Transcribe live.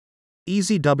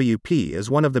EasyWP is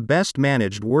one of the best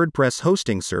managed WordPress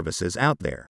hosting services out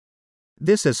there.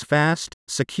 This is fast,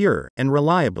 secure, and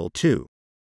reliable too.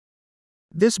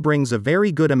 This brings a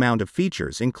very good amount of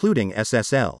features including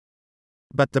SSL.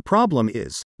 But the problem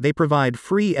is, they provide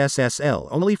free SSL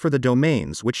only for the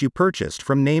domains which you purchased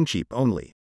from Namecheap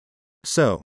only.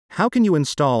 So, how can you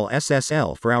install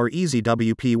SSL for our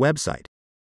EasyWP website?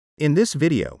 In this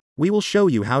video, we will show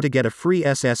you how to get a free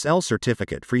SSL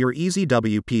certificate for your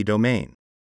EasyWP domain.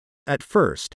 At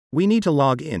first, we need to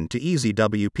log in to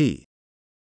EasyWP.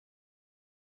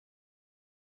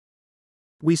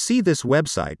 We see this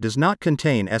website does not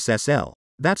contain SSL,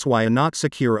 that's why a not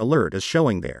secure alert is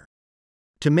showing there.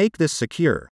 To make this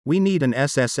secure, we need an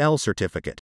SSL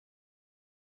certificate.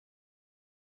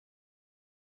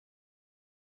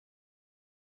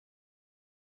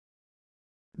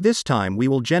 This time we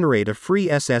will generate a free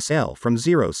SSL from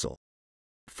Zerossl.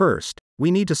 First,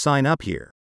 we need to sign up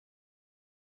here.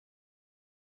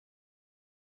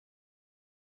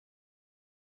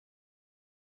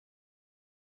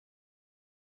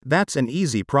 That's an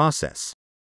easy process.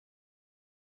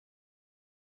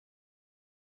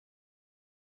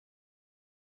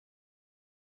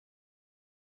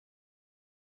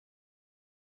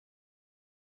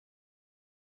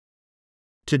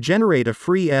 To generate a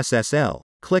free SSL,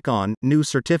 click on New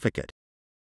Certificate.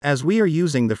 As we are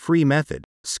using the free method,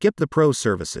 skip the pro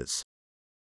services.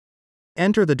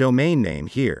 Enter the domain name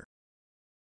here.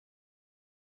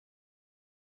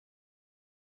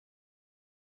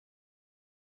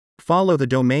 Follow the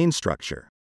domain structure.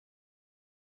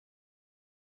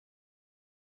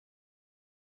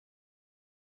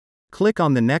 Click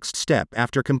on the next step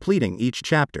after completing each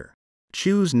chapter.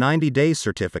 Choose 90-day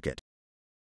certificate.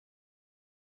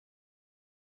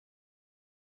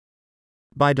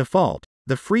 By default,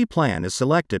 the free plan is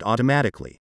selected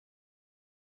automatically.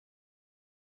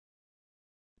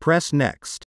 Press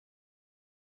Next.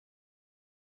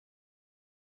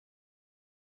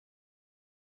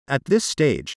 At this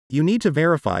stage, you need to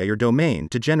verify your domain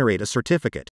to generate a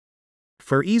certificate.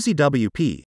 For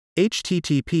EasyWP,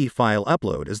 HTTP file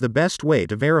upload is the best way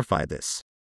to verify this.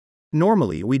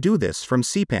 Normally we do this from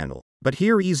cPanel, but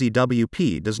here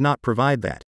EasyWP does not provide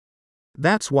that.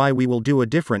 That's why we will do a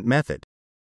different method.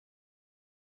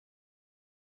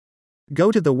 Go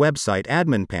to the website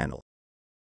admin panel.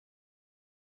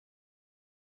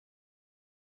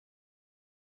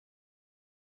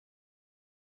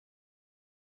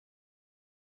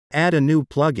 Add a new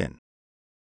plugin.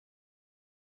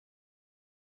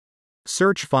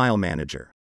 Search File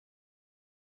Manager.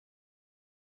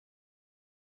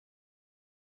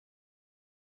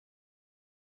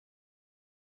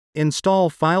 Install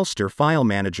Filester File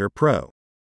Manager Pro.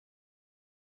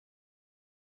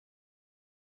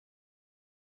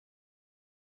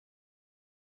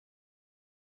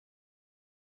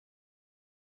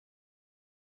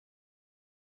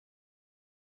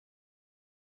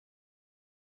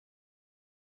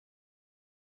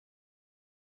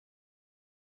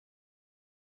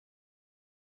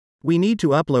 We need to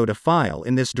upload a file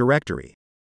in this directory.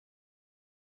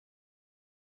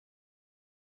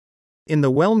 In the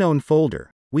well-known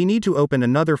folder, we need to open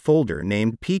another folder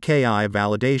named PKI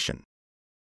Validation.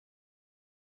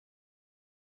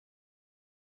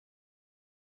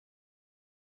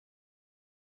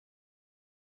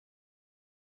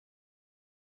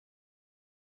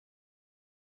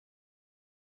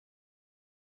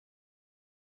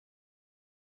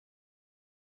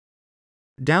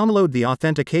 Download the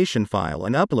authentication file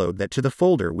and upload that to the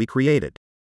folder we created.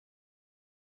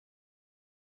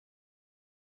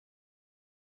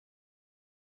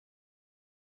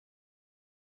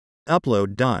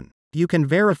 Upload done. You can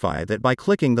verify that by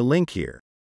clicking the link here.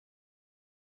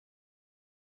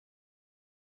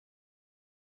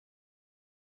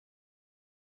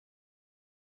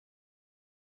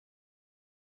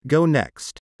 Go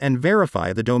next, and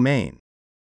verify the domain.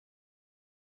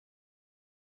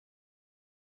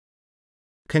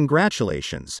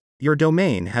 Congratulations, your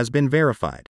domain has been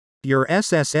verified. Your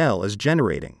SSL is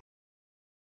generating.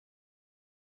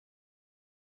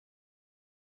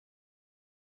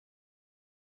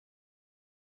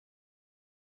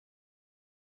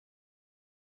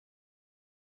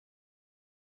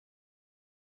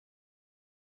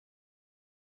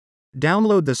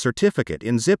 Download the certificate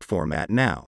in zip format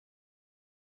now.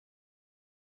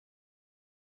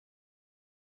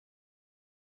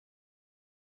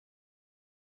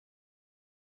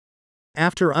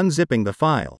 After unzipping the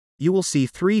file, you will see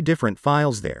 3 different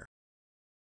files there.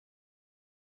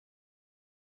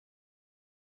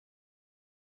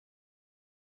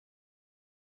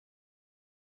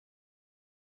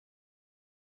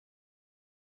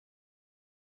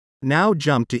 Now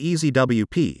jump to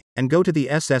EasyWP, and go to the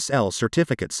SSL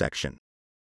certificate section.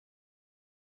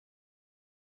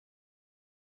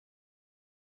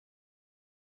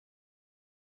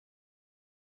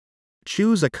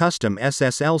 Choose a custom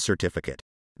SSL certificate.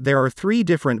 There are 3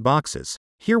 different boxes.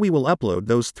 Here we will upload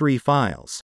those 3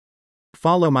 files.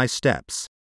 Follow my steps.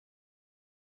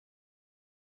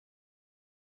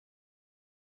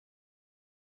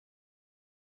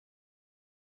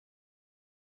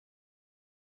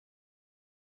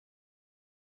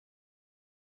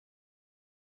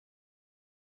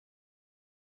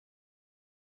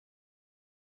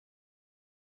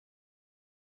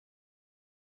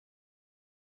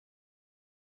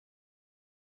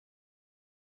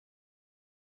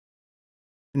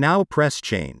 Now press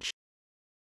Change.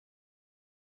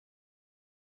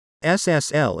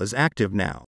 SSL is active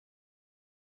now.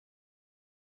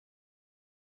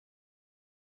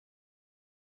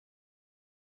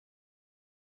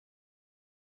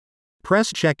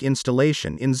 Press Check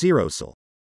Installation in Zerossl.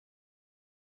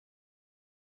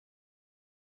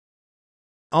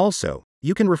 Also,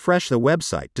 you can refresh the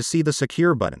website to see the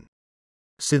Secure button.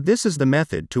 So this is the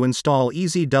method to install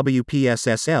EasyWP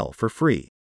SSL for free.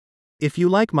 If you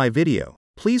like my video,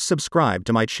 please subscribe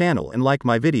to my channel and like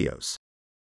my videos.